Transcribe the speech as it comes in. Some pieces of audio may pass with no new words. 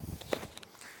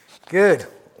Good.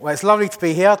 Well, it's lovely to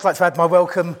be here. I'd like to add my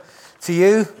welcome to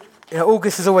you.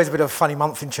 August is always a bit of a funny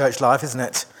month in church life, isn't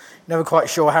it? Never quite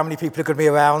sure how many people are going to be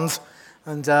around.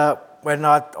 And when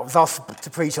I was asked to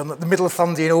preach on the middle of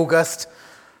Sunday in August,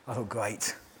 I thought,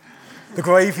 great. The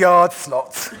graveyard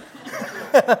slot.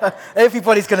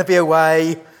 Everybody's going to be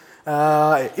away.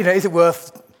 Is it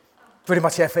worth putting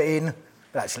much effort in?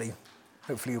 But actually,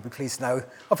 hopefully you'll be pleased to know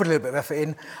I put a little bit of effort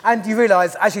in. And you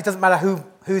realise, actually, it doesn't matter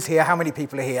who's here, how many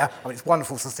people are here. I mean, it's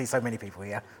wonderful to see so many people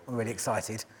here. I'm really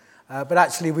excited. But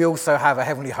actually, we also have a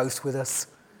heavenly host with us,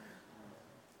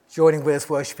 joining with us,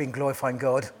 worshipping, glorifying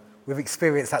God. We've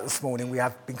experienced that this morning. We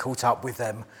have been caught up with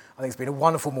them. I think it's been a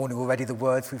wonderful morning already. The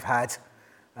words we've had,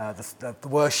 the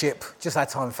worship, just our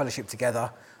time of fellowship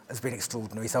together has been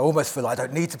extraordinary. So I almost feel like I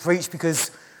don't need to preach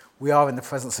because we are in the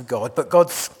presence of God. But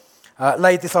God's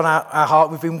laid this on our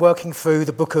heart. We've been working through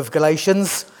the book of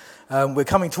Galatians. We're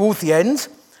coming towards the end.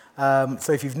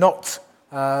 So if you've not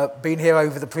been here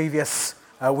over the previous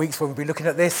weeks when we've been looking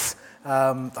at this,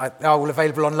 they're all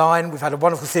available online. We've had a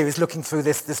wonderful series looking through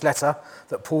this letter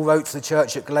that Paul wrote to the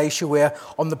church at Galatia. We're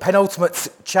on the penultimate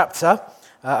chapter.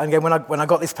 And again, when I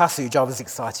got this passage, I was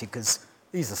excited because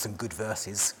these are some good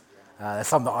verses. There's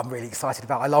some that I'm really excited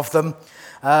about. I love them.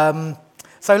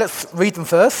 So let's read them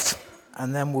first,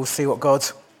 and then we'll see what God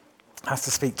has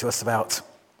to speak to us about. So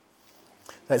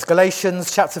it's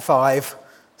Galatians chapter 5,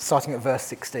 starting at verse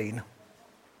 16.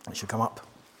 It should come up.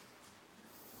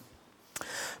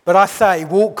 But I say,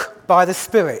 walk by the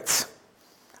Spirit,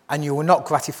 and you will not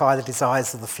gratify the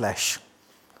desires of the flesh.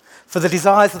 For the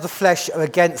desires of the flesh are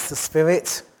against the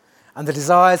Spirit, and the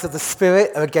desires of the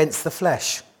Spirit are against the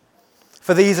flesh.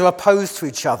 For these are opposed to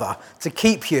each other, to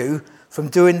keep you from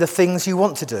doing the things you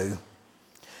want to do.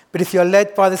 But if you are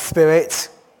led by the Spirit,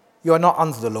 you are not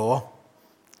under the law.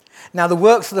 Now the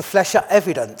works of the flesh are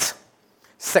evident: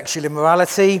 sexual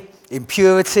immorality,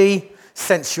 impurity,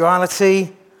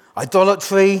 sensuality,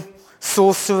 idolatry,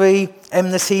 sorcery,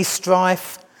 enmity,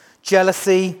 strife,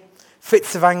 jealousy,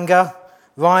 fits of anger,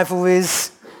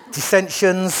 rivalries,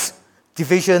 dissensions,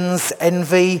 divisions,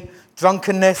 envy,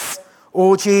 drunkenness,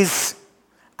 orgies,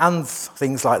 and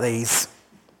things like these.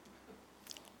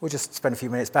 We'll just spend a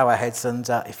few minutes, bow our heads, and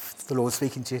if the Lord's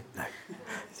speaking to you, no.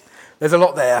 There's a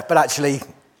lot there, but actually,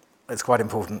 it's quite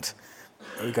important.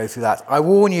 We go through that. I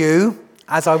warn you,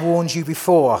 as I warned you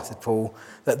before, said Paul,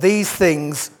 that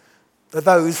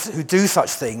those who do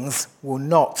such things will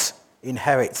not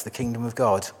inherit the kingdom of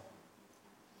God.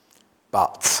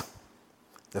 But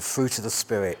the fruit of the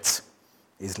Spirit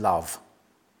is love,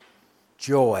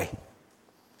 joy,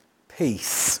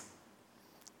 peace,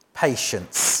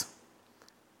 patience,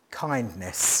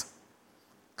 kindness,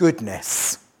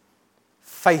 goodness,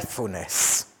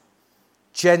 faithfulness,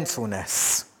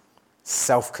 gentleness,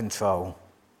 self-control.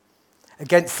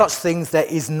 Against such things there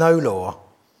is no law,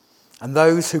 and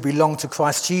those who belong to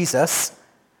Christ Jesus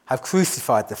have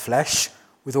crucified the flesh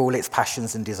with all its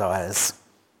passions and desires.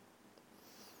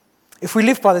 If we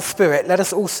live by the Spirit, let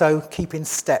us also keep in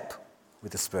step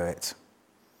with the Spirit.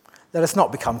 Let us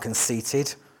not become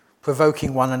conceited,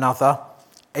 provoking one another,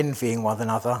 envying one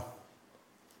another.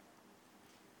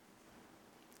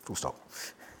 Full stop.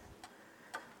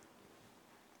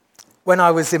 When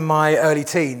I was in my early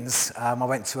teens, I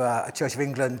went to a Church of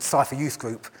England Cypher youth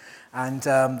group, and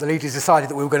the leaders decided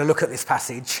that we were going to look at this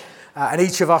passage, and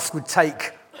each of us would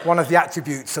take one of the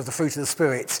attributes of the fruit of the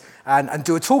Spirit and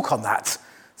do a talk on that.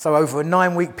 So over a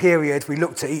 9-week period, we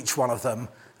looked at each one of them: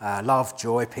 love,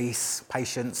 joy, peace,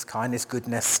 patience, kindness,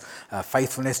 goodness,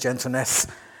 faithfulness, gentleness.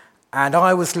 And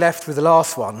I was left with the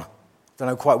last one. Don't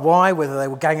know quite why, whether they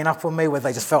were ganging up on me, whether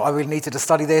they just felt I really needed to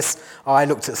study this. I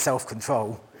looked at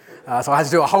self-control. So I had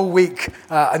to do a whole week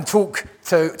and talk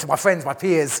to my friends, my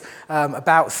peers,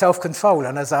 about self-control.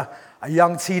 And as a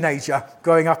young teenager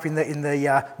growing up in the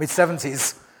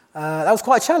mid-70s, that was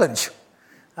quite a challenge.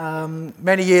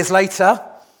 Many years later,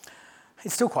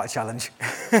 it's still quite a challenge.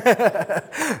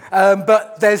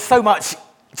 But there's so much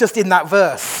just in that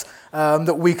verse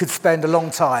that we could spend a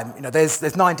long time.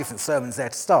 There's 9 different sermons there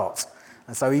to start.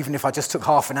 And so even if I just took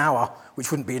half an hour, which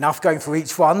wouldn't be enough going through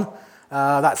each one,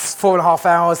 that's 4.5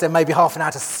 hours, then maybe half an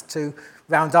hour to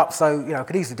round up. So, I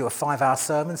could easily do a 5-hour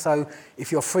sermon. So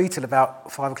if you're free till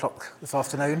about 5 o'clock this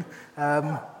afternoon,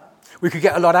 we could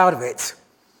get a lot out of it.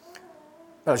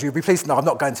 But as you'll be pleased to know, I'm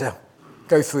not going to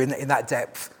go through in that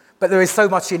depth. But there is so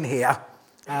much in here.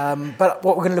 But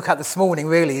what we're going to look at this morning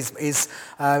really is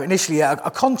initially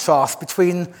a contrast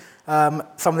between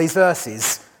some of these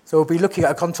verses. So we'll be looking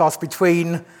at a contrast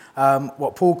between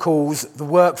what Paul calls the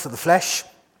works of the flesh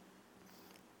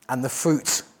and the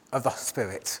fruit of the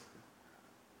Spirit.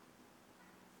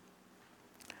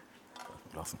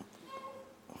 Awesome.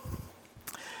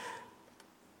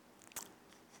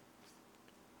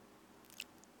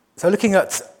 So looking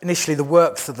at initially the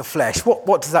works of the flesh,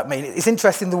 what does that mean? It's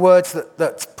interesting the words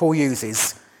that Paul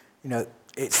uses.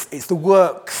 It's the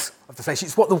works of the flesh.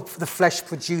 It's what the flesh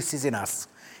produces in us.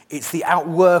 It's the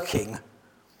outworking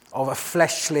of a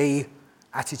fleshly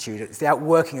attitude. It's the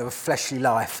outworking of a fleshly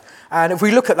life. And if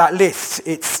we look at that list,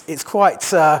 it's quite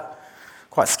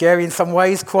scary in some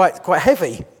ways, quite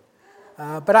heavy.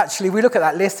 But actually, we look at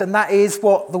that list, and that is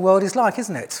what the world is like,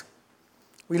 isn't it?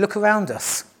 We look around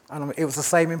us. And it was the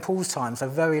same in Paul's time, so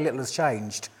very little has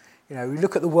changed. We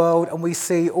look at the world and we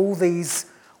see all these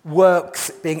works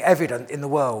being evident in the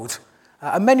world.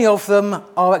 And many of them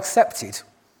are accepted.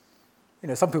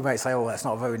 Some people may say, oh, that's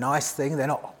not a very nice thing, they're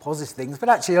not positive things, but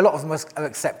actually a lot of them are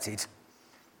accepted.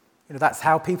 That's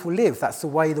how people live, that's the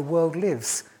way the world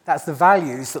lives. That's the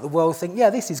values that the world think, yeah,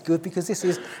 this is good because this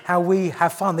is how we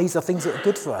have fun, these are things that are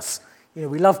good for us.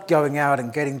 We love going out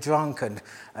and getting drunk and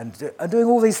doing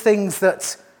all these things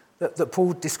that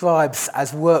Paul describes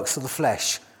as works of the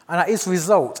flesh. And that is a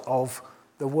result of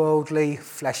the worldly,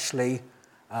 fleshly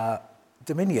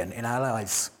dominion in our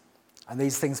lives. And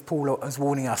these things Paul is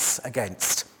warning us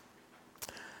against.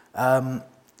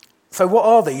 So what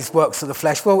are these works of the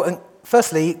flesh? Well,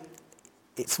 firstly,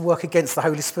 it's work against the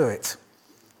Holy Spirit.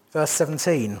 Verse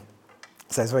 17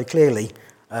 says very clearly,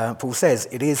 Paul says,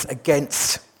 it is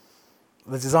against,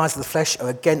 the desires of the flesh are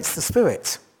against the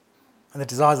Spirit. And the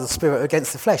desires of the Spirit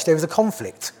against the flesh. There is a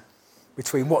conflict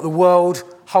between what the world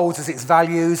holds as its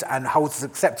values and holds as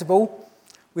acceptable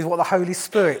with what the Holy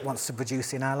Spirit wants to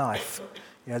produce in our life.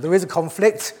 There is a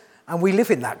conflict, and we live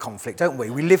in that conflict, don't we?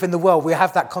 We live in the world. We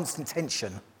have that constant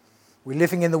tension. We're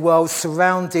living in the world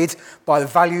surrounded by the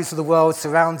values of the world,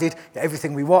 surrounded by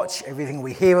everything we watch, everything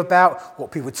we hear about,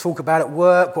 what people talk about at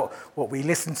work, what we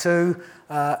listen to.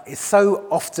 Is so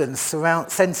often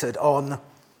centred on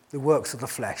the works of the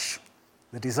flesh.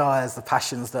 The desires, the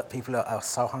passions that people are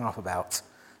so hung up about.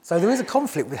 So there is a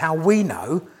conflict with how we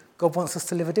know God wants us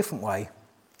to live a different way.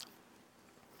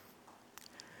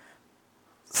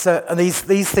 So, and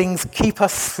these things keep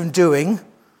us from doing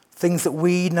things that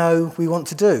we know we want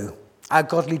to do, our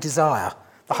godly desire.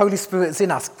 The Holy Spirit that's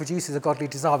in us produces a godly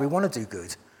desire. We want to do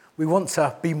good. We want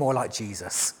to be more like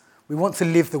Jesus. We want to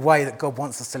live the way that God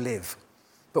wants us to live.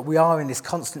 But we are in this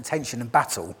constant tension and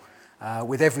battle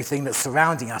with everything that's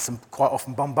surrounding us and quite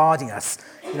often bombarding us.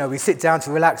 We sit down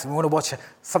to relax and we want to watch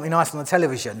something nice on the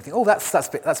television. You think, oh, that's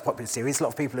a popular series. A lot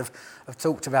of people have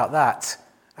talked about that.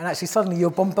 And actually suddenly you're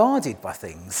bombarded by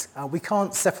things. We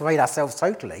can't separate ourselves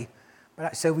totally, but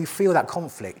actually we feel that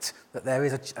conflict, that there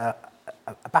is a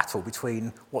battle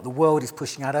between what the world is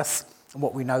pushing at us and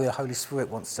what we know the Holy Spirit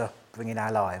wants to bring in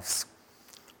our lives.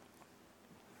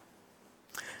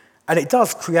 And it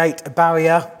does create a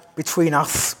barrier between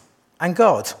us and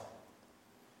God.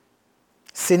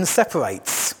 Sin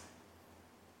separates.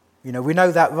 We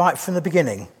know that right from the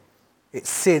beginning. It's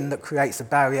sin that creates a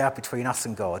barrier between us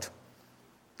and God.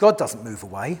 God doesn't move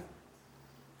away.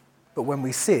 But when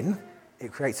we sin,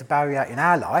 it creates a barrier in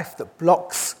our life that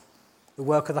blocks the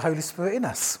work of the Holy Spirit in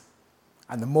us.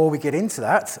 And the more we get into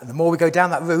that, and the more we go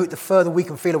down that route, the further we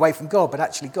can feel away from God. But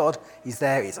actually God is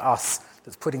there, it's us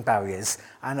that's putting barriers.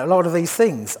 And a lot of these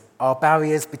things are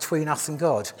barriers between us and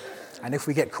God. And if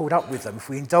we get caught up with them, if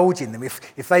we indulge in them,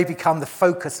 if they become the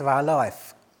focus of our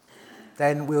life,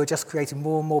 then we are just creating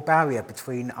more and more barrier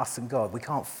between us and God. We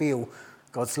can't feel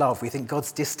God's love. We think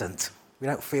God's distant. We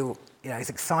don't feel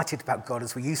as excited about God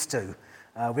as we used to.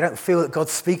 We don't feel that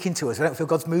God's speaking to us. We don't feel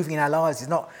God's moving in our lives. He's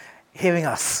not hearing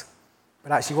us.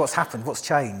 But actually what's happened, what's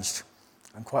changed?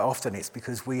 And quite often it's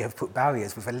because we have put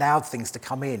barriers. We've allowed things to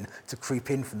come in, to creep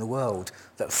in from the world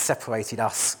that have separated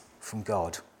us from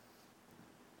God.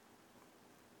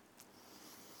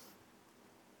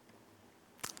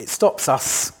 It stops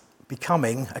us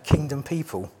becoming a kingdom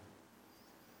people.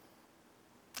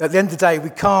 At the end of the day, we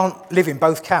can't live in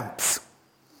both camps.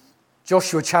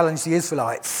 Joshua challenged the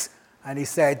Israelites and he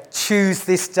said, choose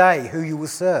this day who you will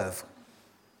serve.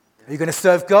 Are you going to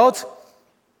serve God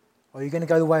or are you going to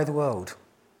go the way of the world?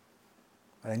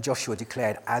 And then Joshua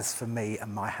declared, as for me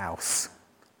and my house,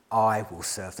 I will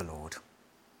serve the Lord.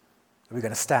 Are we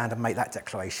going to stand and make that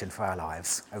declaration for our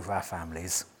lives, over our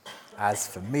families? As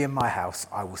for me and my house,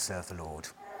 I will serve the Lord.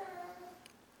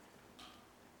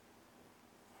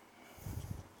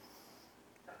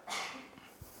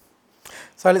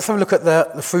 So let's have a look at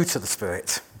the fruit of the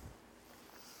Spirit.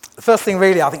 The first thing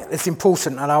really I think that's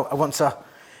important and I want to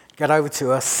get over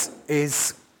to us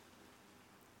is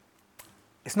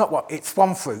it's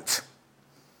one fruit.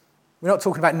 We're not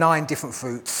talking about 9 different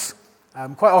fruits.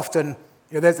 Quite often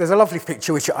There's a lovely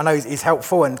picture which I know is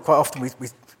helpful, and quite often we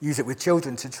use it with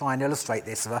children to try and illustrate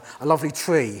this, of a lovely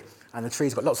tree, and the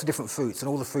tree's got lots of different fruits, and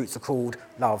all the fruits are called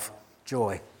love,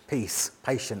 joy, peace,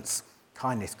 patience,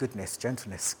 kindness, goodness,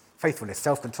 gentleness, faithfulness,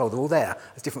 self-control. They're all there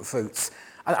as different fruits.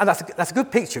 And that's a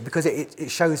good picture because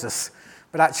it shows us.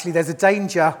 But actually there's a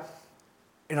danger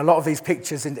in a lot of these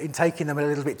pictures in taking them a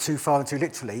little bit too far and too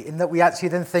literally, in that we actually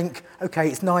then think, okay,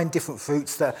 it's 9 different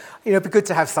fruits that, it'd be good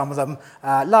to have some of them.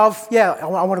 Love, yeah,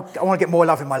 I want to get more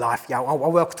love in my life. Yeah,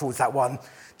 I'll work towards that one.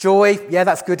 Joy, yeah,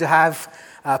 that's good to have.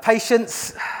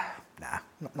 Patience, nah,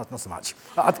 not so much.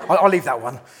 I'll leave that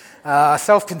one.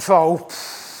 Self-control,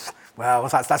 well,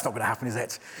 that's not going to happen, is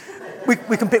it? We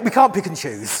can't pick and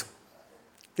choose.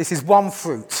 This is one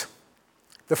fruit.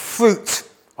 The fruit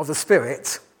of the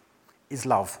Spirit is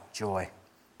love, joy,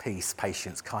 peace,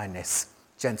 patience, kindness,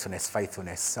 gentleness,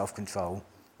 faithfulness, self-control.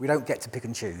 We don't get to pick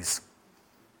and choose.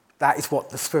 That is what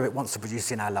the Spirit wants to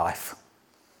produce in our life.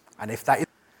 And if that is...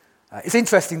 it's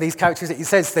interesting, these characters, it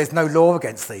says there's no law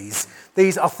against these.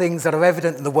 These are things that are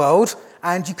evident in the world,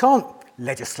 and you can't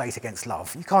legislate against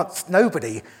love. You can't...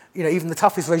 Nobody, even the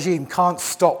toughest regime can't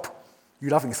stop you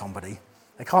loving somebody.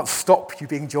 They can't stop you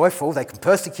being joyful. They can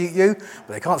persecute you,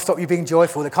 but they can't stop you being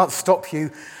joyful. They can't stop you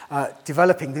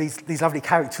developing these lovely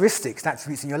characteristics and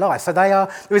attributes in your life. So there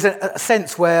is a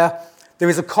sense where there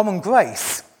is a common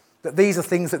grace, that these are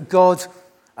things that God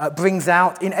brings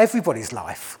out in everybody's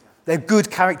life. They're good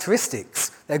characteristics.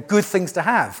 They're good things to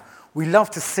have. We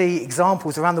love to see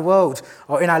examples around the world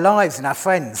or in our lives, in our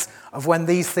friends, of when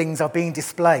these things are being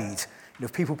displayed.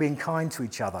 People being kind to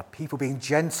each other, people being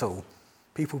gentle,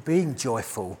 people being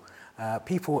joyful,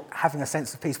 people having a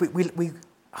sense of peace. We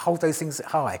hold those things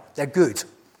high. They're good,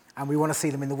 and we want to see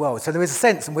them in the world. So there is a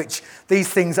sense in which these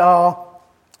things are,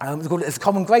 it's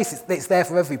common grace, it's there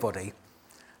for everybody.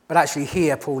 But actually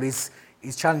here, Paul is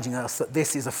challenging us that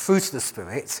this is a fruit of the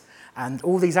Spirit, and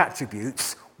all these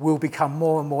attributes will become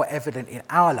more and more evident in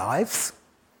our lives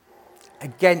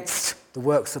against the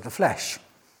works of the flesh.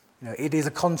 It is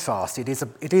a contrast, it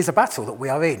is a battle that we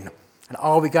are in. And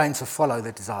are we going to follow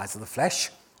the desires of the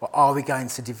flesh, or are we going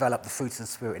to develop the fruits of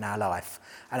the Spirit in our life?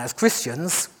 And as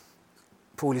Christians,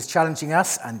 Paul is challenging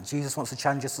us, and Jesus wants to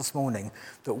challenge us this morning,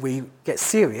 that we get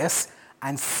serious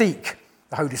and seek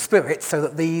the Holy Spirit so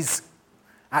that these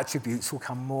attributes will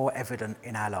become more evident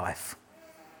in our life.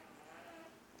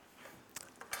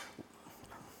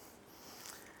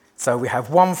 So we have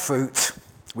one fruit,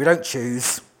 we don't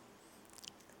choose.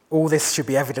 All this should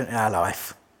be evident in our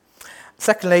life.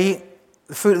 Secondly,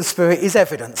 the fruit of the Spirit is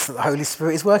evidence that the Holy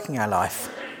Spirit is working in our life.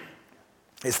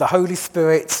 It's the Holy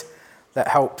Spirit that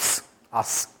helps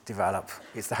us develop.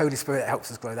 It's the Holy Spirit that helps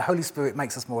us grow. The Holy Spirit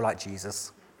makes us more like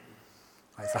Jesus.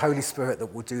 It's the Holy Spirit that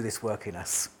will do this work in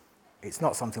us. It's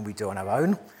not something we do on our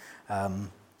own.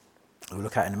 We'll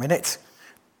look at in a minute.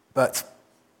 But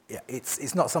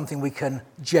it's not something we can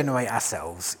generate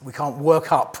ourselves. We can't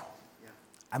work up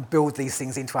and build these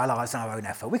things into our lives in our own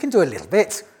effort. We can do a little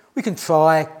bit. We can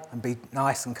try and be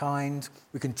nice and kind.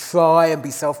 We can try and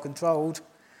be self-controlled.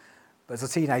 But as a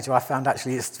teenager, I found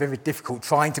actually it's very difficult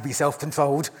trying to be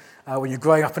self-controlled when you're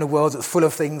growing up in a world that's full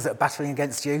of things that are battling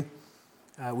against you.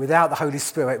 Without the Holy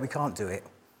Spirit, we can't do it.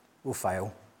 We'll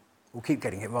fail. We'll keep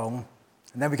getting it wrong.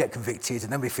 And then we get convicted,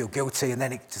 and then we feel guilty, and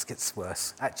then it just gets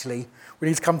worse. Actually, we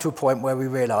need to come to a point where we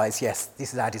realise, yes,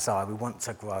 this is our desire. We want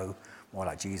to grow more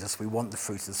like Jesus. We want the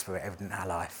fruit of the Spirit evident in our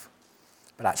life.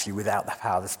 But actually, without the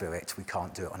power of the Spirit, we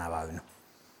can't do it on our own.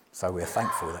 So we're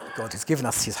thankful that God has given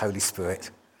us his Holy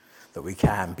Spirit, that we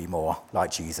can be more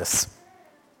like Jesus.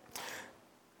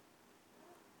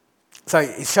 So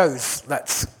it shows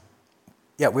that,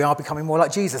 we are becoming more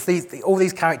like Jesus. All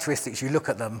these characteristics, you look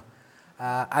at them,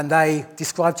 and they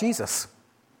describe Jesus,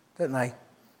 don't they?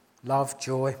 Love,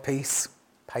 joy, peace,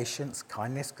 patience,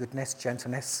 kindness, goodness,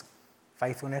 gentleness,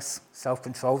 faithfulness,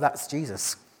 self-control. That's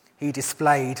Jesus. He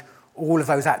displayed all of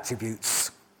those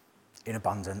attributes in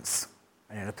abundance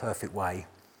and in a perfect way.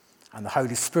 And the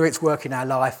Holy Spirit's work in our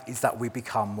life is that we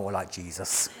become more like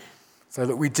Jesus, so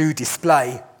that we do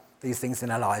display these things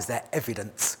in our lives. They're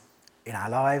evident in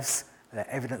our lives. They're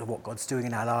evident of what God's doing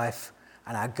in our life.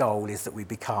 And our goal is that we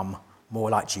become more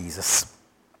like Jesus.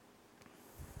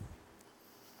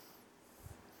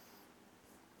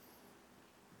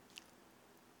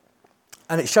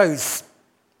 And it shows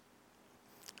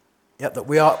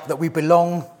that we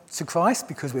belong to Christ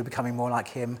because we're becoming more like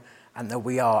him, and that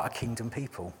we are a kingdom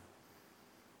people.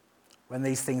 When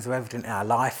these things are evident in our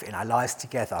life, in our lives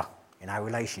together, in our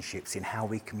relationships, in how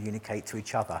we communicate to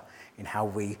each other, in how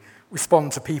we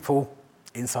respond to people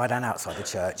inside and outside the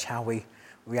church, how we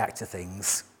react to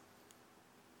things,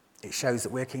 it shows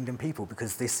that we're kingdom people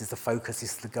because this is the focus,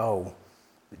 this is the goal,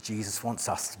 that Jesus wants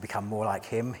us to become more like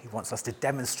him. He wants us to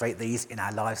demonstrate these in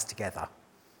our lives together.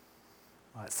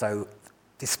 Right, so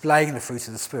displaying the fruit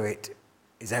of the Spirit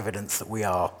is evidence that we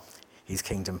are his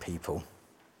kingdom people.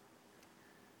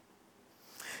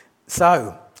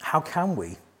 So, how can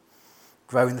we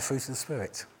grow in the fruit of the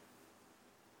Spirit?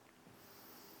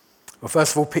 Well,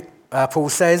 first of all, Paul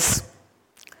says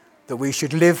that we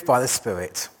should live by the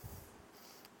Spirit.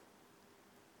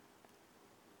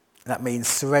 That means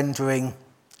surrendering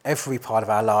every part of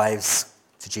our lives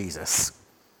to Jesus.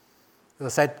 As I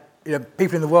said,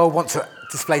 people in the world want to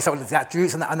display some of the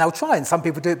attributes, and they'll try, and some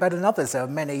people do it better than others. There are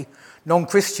many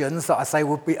non-Christians that I say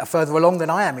will be further along than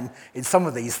I am in some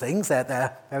of these things.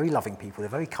 They're very loving people, they're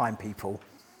very kind people,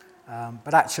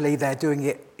 but actually they're doing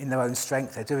it in their own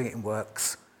strength, they're doing it in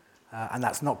works, and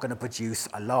that's not going to produce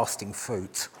a lasting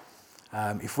fruit.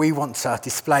 If we want to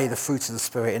display the fruit of the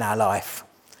Spirit in our life,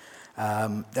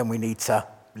 then we need to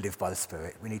live by the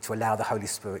Spirit. We need to allow the Holy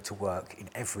Spirit to work in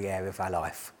every area of our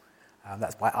life.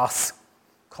 That's by us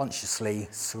consciously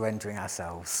surrendering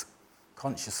ourselves,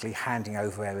 consciously handing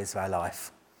over areas of our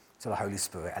life to the Holy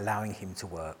Spirit, allowing him to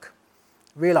work,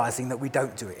 realising that we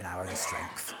don't do it in our own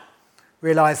strength,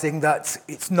 realising that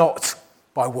it's not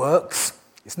by works,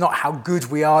 it's not how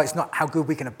good we are, it's not how good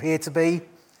we can appear to be.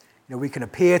 We can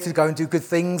appear to go and do good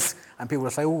things, and people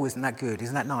will say, oh, isn't that good?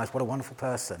 Isn't that nice? What a wonderful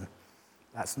person.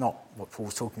 That's not what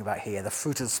Paul's talking about here. The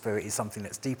fruit of the Spirit is something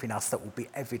that's deep in us that will be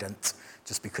evident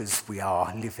just because we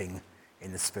are living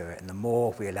in the Spirit. And the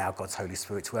more we allow God's Holy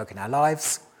Spirit to work in our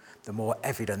lives, the more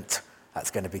evident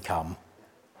that's going to become.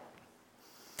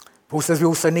 Paul says we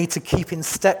also need to keep in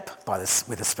step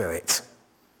with the Spirit.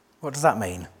 What does that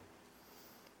mean?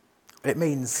 It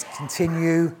means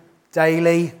continue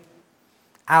daily,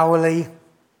 hourly,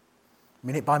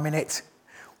 minute by minute,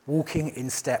 walking in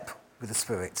step with the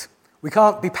Spirit. We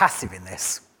can't be passive in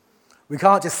this. We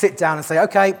can't just sit down and say,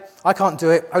 okay, I can't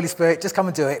do it. Holy Spirit, just come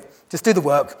and do it. Just do the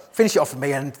work. Finish it off with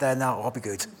me and then I'll be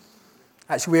good.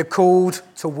 Actually, we are called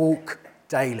to walk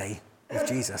daily with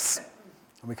Jesus.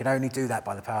 And we can only do that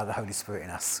by the power of the Holy Spirit in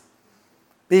us.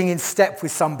 Being in step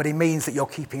with somebody means that you're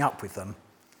keeping up with them.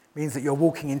 Means that you're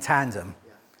walking in tandem.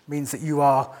 Means that you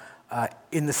are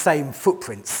in the same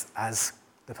footprints as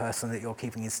the person that you're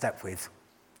keeping in step with.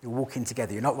 You're walking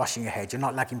together, you're not rushing ahead, you're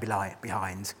not lagging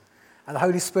behind. And the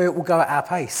Holy Spirit will go at our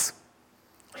pace.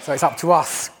 So it's up to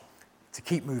us to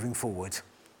keep moving forward.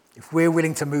 If we're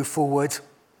willing to move forward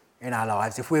in our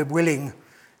lives, if we're willing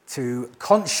to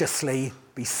consciously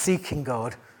be seeking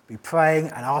God, be praying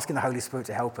and asking the Holy Spirit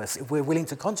to help us, if we're willing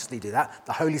to consciously do that,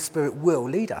 the Holy Spirit will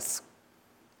lead us.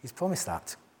 He's promised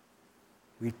that.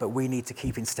 But we need to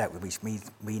keep in step, which means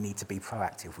we need to be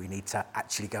proactive. We need to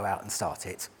actually go out and start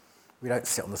it. We don't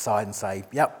sit on the side and say,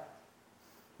 yep,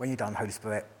 when you're done, Holy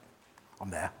Spirit,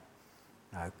 I'm there.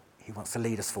 No, he wants to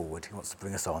lead us forward. He wants to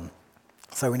bring us on.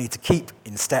 So we need to keep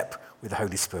in step with the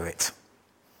Holy Spirit.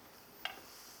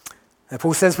 And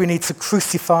Paul says we need to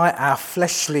crucify our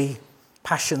fleshly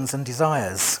passions and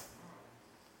desires.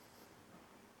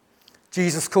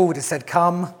 Jesus called and said,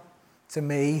 come to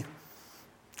me.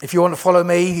 If you want to follow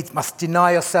me, you must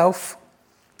deny yourself,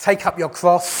 take up your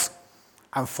cross,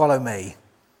 and follow me.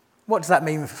 What does that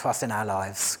mean for us in our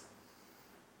lives?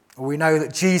 Well, we know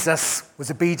that Jesus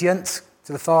was obedient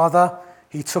to the Father.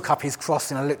 He took up his cross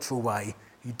in a literal way.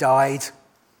 He died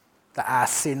that our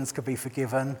sins could be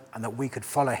forgiven and that we could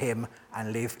follow him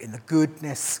and live in the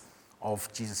goodness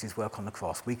of Jesus' work on the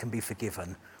cross. We can be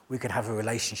forgiven. We can have a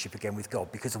relationship again with God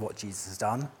because of what Jesus has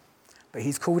done. But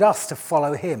he's called us to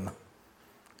follow him.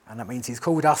 And that means he's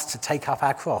called us to take up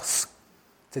our cross,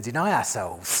 to deny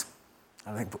ourselves.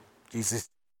 I think Jesus...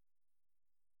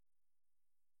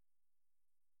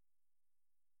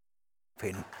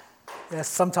 Yes,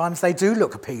 sometimes they do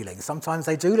look appealing. Sometimes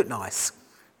they do look nice.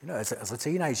 As a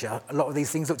teenager, a lot of these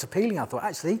things looked appealing. I thought,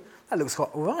 actually, that looks quite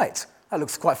all right. That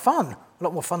looks quite fun. A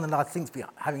lot more fun than I think to be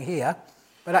having here.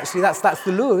 But actually, that's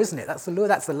the lure, isn't it? That's the lure,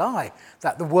 that's the lie.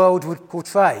 That the world would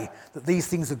portray, that these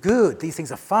things are good, these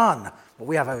things are fun. What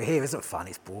we have over here isn't fun,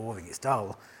 it's boring, it's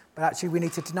dull. But actually, we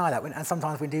need to deny that. And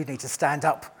sometimes we do need to stand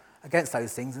up against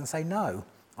those things and say, no,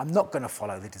 I'm not going to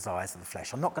follow the desires of the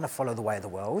flesh. I'm not going to follow the way of the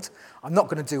world. I'm not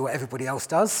going to do what everybody else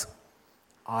does.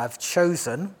 I've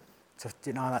chosen to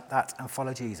deny that and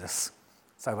follow Jesus.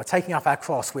 So we're taking up our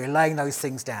cross, we're laying those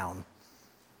things down.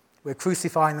 We're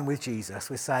crucifying them with Jesus.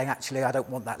 We're saying, actually, I don't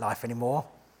want that life anymore.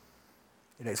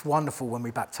 It's wonderful when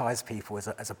we baptize people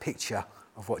as a picture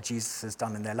of what Jesus has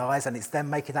done in their lives, and it's them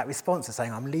making that response of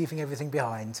saying, I'm leaving everything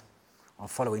behind. I'm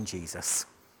following Jesus.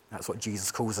 That's what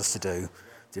Jesus calls us to do,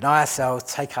 deny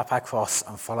ourselves, take up our cross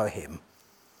and follow him.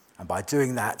 And by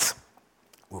doing that,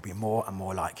 we'll be more and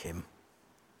more like him.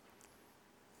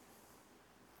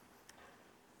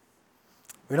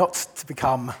 We're not to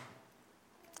become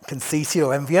conceited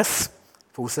or envious,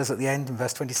 Paul says at the end in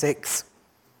verse 26.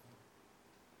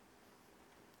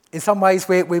 In some ways,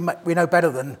 we know better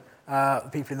than the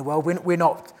people in the world. We're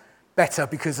not better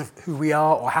because of who we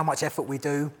are or how much effort we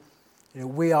do.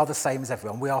 We are the same as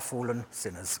everyone. We are fallen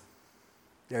sinners.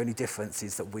 The only difference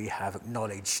is that we have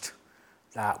acknowledged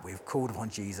that we've called upon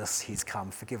Jesus, he's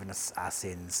come, forgiven us our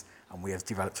sins, and we have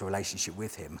developed a relationship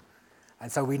with him.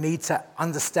 And so we need to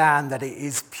understand that it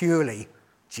is purely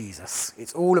Jesus.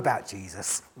 It's all about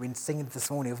Jesus. We've been singing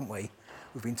this morning, haven't we?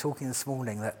 We've been talking this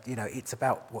morning that, it's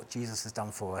about what Jesus has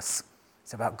done for us.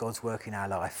 It's about God's work in our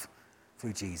life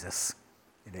through Jesus.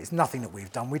 It's nothing that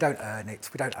we've done. We don't earn it.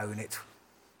 We don't own it.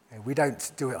 We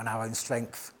don't do it on our own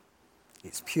strength.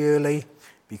 It's purely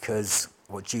because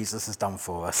what Jesus has done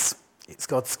for us. It's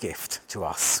God's gift to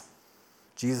us.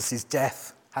 Jesus'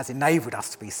 death has enabled us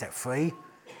to be set free.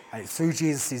 And it's through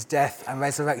Jesus' death and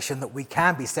resurrection that we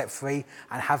can be set free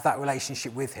and have that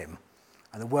relationship with him.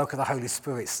 And the work of the Holy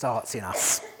Spirit starts in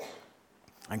us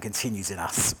and continues in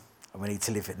us. And we need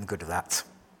to live in the good of that.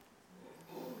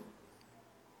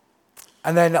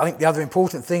 And then I think the other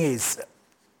important thing is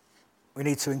we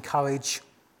need to encourage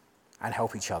and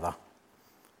help each other.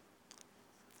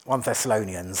 1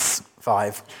 Thessalonians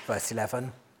 5, verse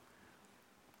 11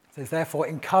 says, therefore,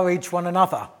 encourage one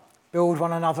another, build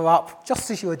one another up, just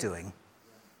as you are doing.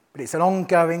 But it's an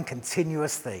ongoing,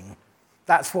 continuous thing.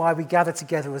 That's why we gather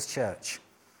together as church.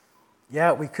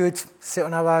 Yeah, we could sit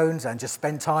on our own and just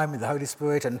spend time with the Holy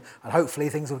Spirit and hopefully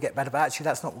things will get better, but actually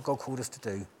that's not what God called us to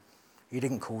do. He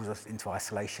didn't call us into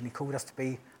isolation. He called us to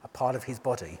be a part of his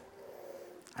body.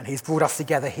 And he's brought us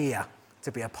together here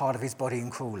to be a part of his body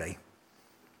in Crawley.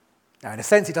 Now, in a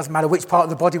sense, it doesn't matter which part of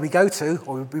the body we go to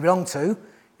or we belong to.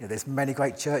 There's many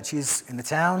great churches in the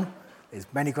town. There's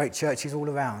many great churches all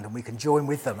around, and we can join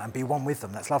with them and be one with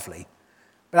them. That's lovely.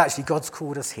 But actually, God's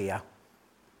called us here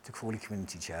to Crawley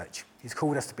Community Church. He's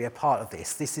called us to be a part of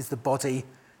this. This is the body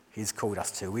he's called us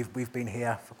to. We've been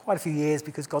here for quite a few years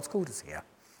because God's called us here.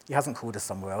 He hasn't called us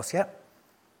somewhere else yet.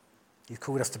 He's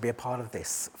called us to be a part of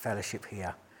this fellowship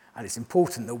here. And it's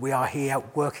important that we are here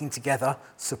working together,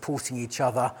 supporting each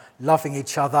other, loving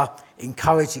each other,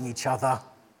 encouraging each other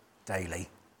daily.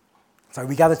 So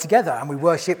we gather together and we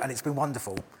worship, and it's been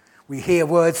wonderful. We hear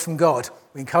words from God.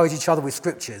 We encourage each other with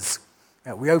scriptures.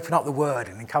 We open up the word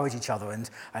and encourage each other and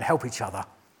help each other.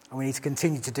 And we need to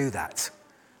continue to do that.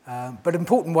 But an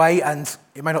important way, and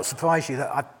it may not surprise you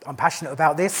that I'm passionate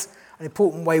about this, an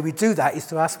important way we do that is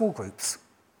through our small groups.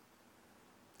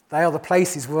 They are the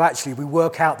places where actually we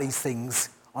work out these things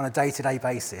on a day-to-day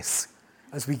basis.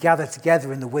 As we gather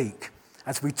together in the week,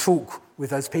 as we talk with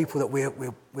those people that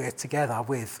we're together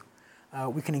with,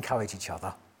 we can encourage each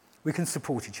other. We can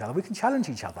support each other. We can challenge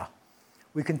each other.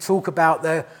 We can talk about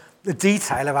the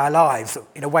detail of our lives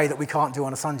in a way that we can't do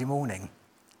on a Sunday morning.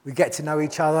 We get to know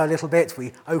each other a little bit.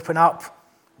 We open up.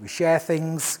 We share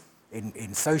things in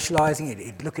socialising,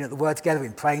 in looking at the Word together,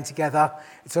 in praying together.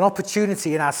 It's an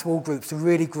opportunity in our small groups to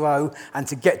really grow and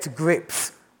to get to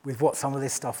grips with what some of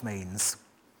this stuff means.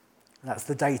 And that's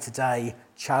the day-to-day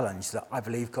challenge that I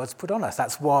believe God's put on us.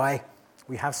 That's why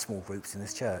we have small groups in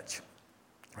this church.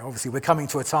 Obviously, we're coming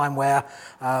to a time where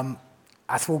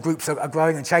our small groups are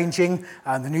growing and changing.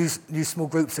 The new small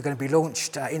groups are going to be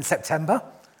launched in September.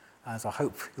 So I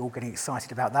hope you're all getting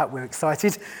excited about that. We're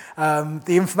excited. The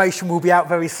information will be out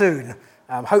very soon.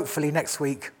 Hopefully next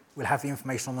week we'll have the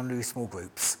information on the new small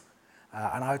groups.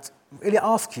 And I'd really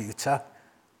ask you to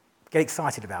get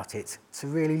excited about it, to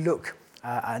really look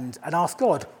and ask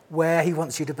God where he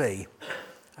wants you to be.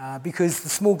 Because the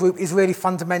small group is really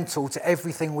fundamental to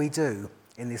everything we do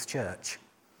in this church.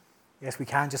 Yes, we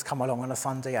can just come along on a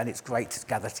Sunday and it's great to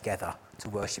gather together, to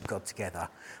worship God together.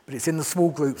 But it's in the small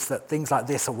groups that things like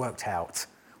this are worked out,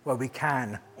 where we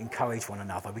can encourage one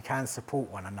another, we can support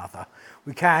one another,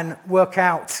 we can work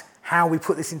out how we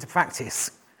put this into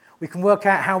practice. We can work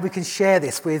out how we can share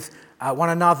this with one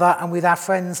another and with our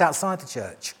friends outside the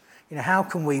church. How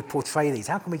can we portray these?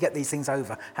 How can we get these things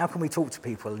over? How can we talk to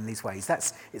people in these ways?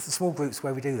 It's the small groups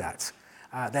where we do that.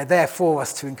 They're there for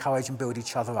us to encourage and build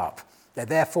each other up. They're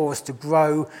there for us to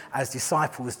grow as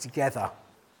disciples together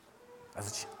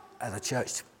as a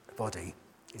church body.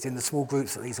 It's in the small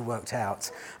groups that these are worked out.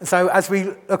 And so as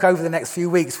we look over the next few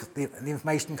weeks, the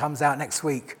information comes out next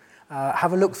week,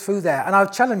 have a look through there. And I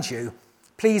would challenge you,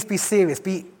 please be serious,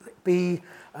 be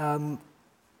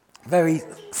very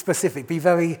specific, be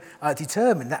very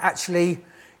determined that actually,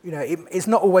 it's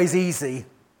not always easy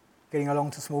getting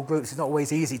along to small groups. It's not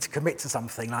always easy to commit to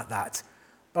something like that.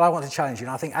 But I want to challenge you,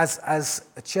 and I think as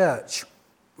a church,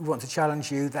 we want to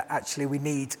challenge you that actually we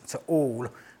need to all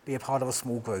be a part of a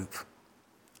small group.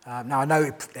 Now, I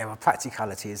know there are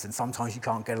practicalities, and sometimes you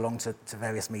can't get along to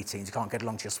various meetings. You can't get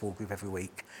along to your small group every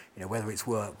week. Whether it's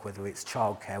work, whether it's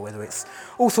childcare, whether it's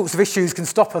all sorts of issues can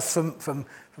stop us from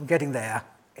getting there.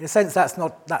 In a sense, that's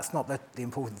not the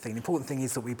important thing. The important thing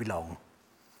is that we belong.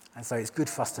 And so it's good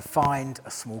for us to find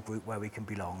a small group where we can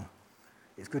belong.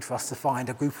 It's good for us to find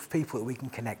a group of people that we can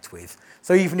connect with.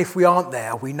 So even if we aren't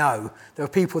there, we know there are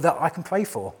people that I can pray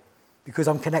for because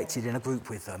I'm connected in a group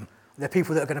with them. There are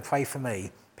people that are going to pray for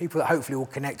me, people that hopefully will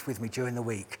connect with me during the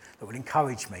week, that will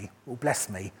encourage me, will bless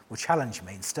me, will challenge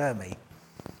me and stir me.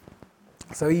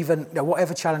 So even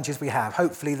whatever challenges we have,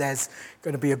 hopefully there's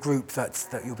going to be a group that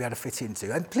you'll be able to fit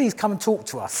into. And please come and talk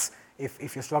to us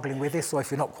if you're struggling with this or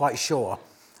if you're not quite sure.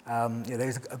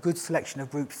 There's a good selection of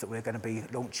groups that we're going to be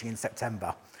launching in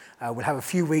September. We'll have a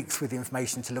few weeks with the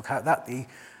information to look at that.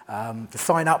 The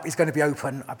sign-up is going to be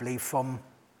open, I believe, from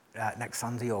next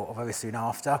Sunday or very soon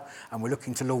after, and we're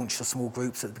looking to launch the small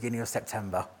groups at the beginning of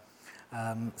September.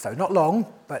 So not long,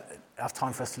 but enough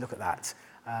time for us to look at that.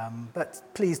 But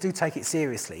please do take it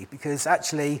seriously, because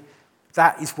actually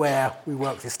that is where we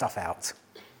work this stuff out.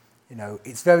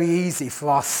 It's very easy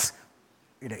for us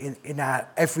in our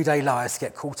everyday lives to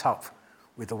get caught up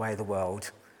with the way of the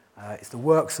world. It's the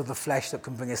works of the flesh that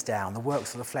can bring us down, the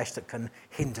works of the flesh that can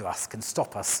hinder us, can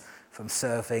stop us from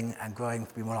serving and growing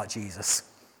to be more like Jesus.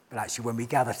 But actually, when we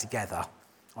gather together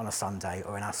on a Sunday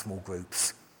or in our small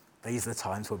groups, these are the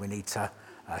times when we need to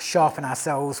sharpen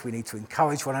ourselves, we need to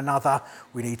encourage one another,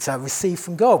 we need to receive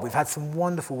from God. We've had some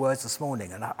wonderful words this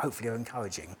morning, and hopefully they're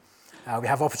encouraging. We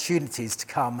have opportunities to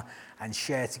come and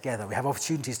share together. We have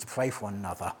opportunities to pray for one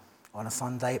another on a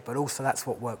Sunday, but also that's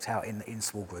what worked out in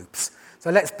small groups. So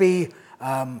let's be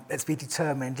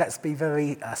determined. Let's be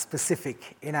very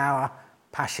specific in our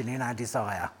passion, in our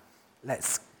desire.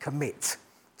 Let's commit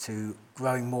to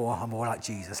growing more and more like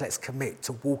Jesus. Let's commit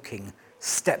to walking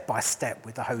step by step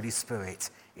with the Holy Spirit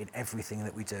in everything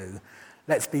that we do.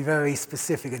 Let's be very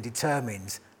specific and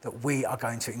determined that we are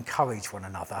going to encourage one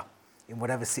another in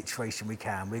whatever situation we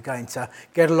can. We're going to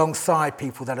get alongside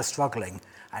people that are struggling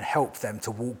and help them to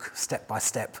walk step by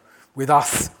step with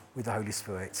us, with the Holy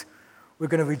Spirit. We're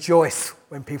going to rejoice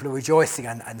when people are rejoicing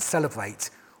and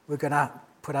celebrate. We're going to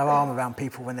put our arm around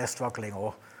people when they're struggling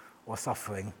or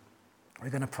suffering. We're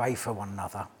going to pray for one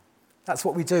another. That's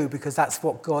what we do because that's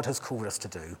what God has called us to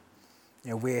do.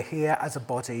 We're here as a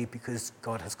body because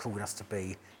God has called us to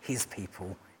be his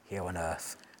people here on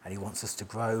earth. And he wants us to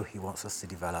grow, he wants us to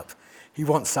develop. He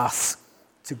wants us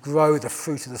to grow the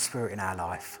fruit of the Spirit in our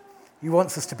life. He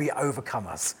wants us to be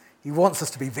overcomers. He wants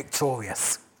us to be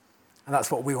victorious. And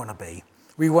that's what we want to be.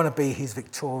 We want to be his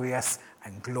victorious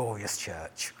and glorious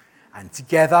church. And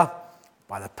together,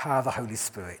 by the power of the Holy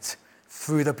Spirit,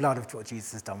 through the blood of what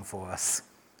Jesus has done for us,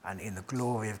 and in the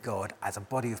glory of God, as a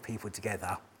body of people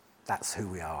together, that's who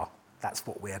we are. That's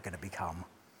what we are going to become.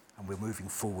 And we're moving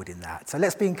forward in that. So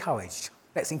let's be encouraged.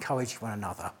 Let's encourage one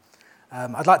another.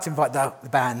 I'd like to invite the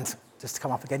band just to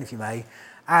come up again, if you may.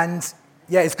 And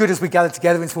it's good as we gather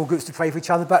together in small groups to pray for each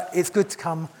other, but it's good to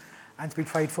come and to be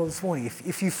prayed for this morning.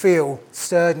 If you feel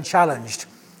stirred and challenged,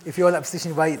 if you're in that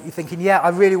position where you're thinking, I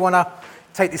really want to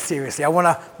take this seriously, I want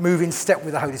to move in step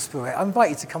with the Holy Spirit, I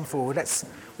invite you to come forward.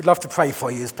 We'd love to pray for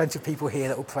you. There's plenty of people here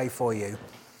that will pray for you.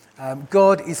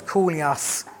 God is calling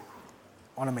us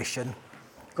on a mission.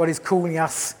 God is calling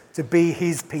us to be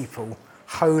his people,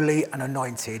 holy and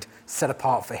anointed, set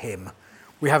apart for him.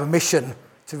 We have a mission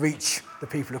to reach the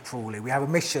people of Crawley. We have a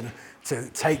mission to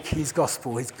take his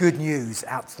gospel, his good news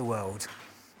out to the world.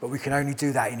 But we can only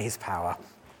do that in his power.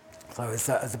 So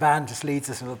as the band just leads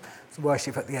us in some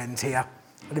worship at the end here,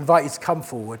 I'd invite you to come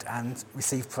forward and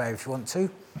receive prayer if you want to,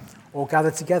 or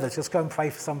gather together. Just go and pray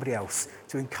for somebody else,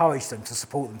 to encourage them, to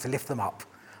support them, to lift them up.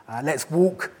 Let's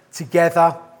walk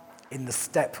together in the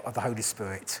step of the Holy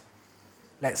Spirit.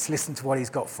 Let's listen to what he's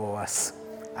got for us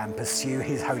and pursue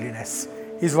his holiness,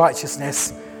 his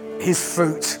righteousness, his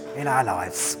fruit in our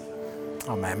lives.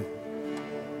 Amen.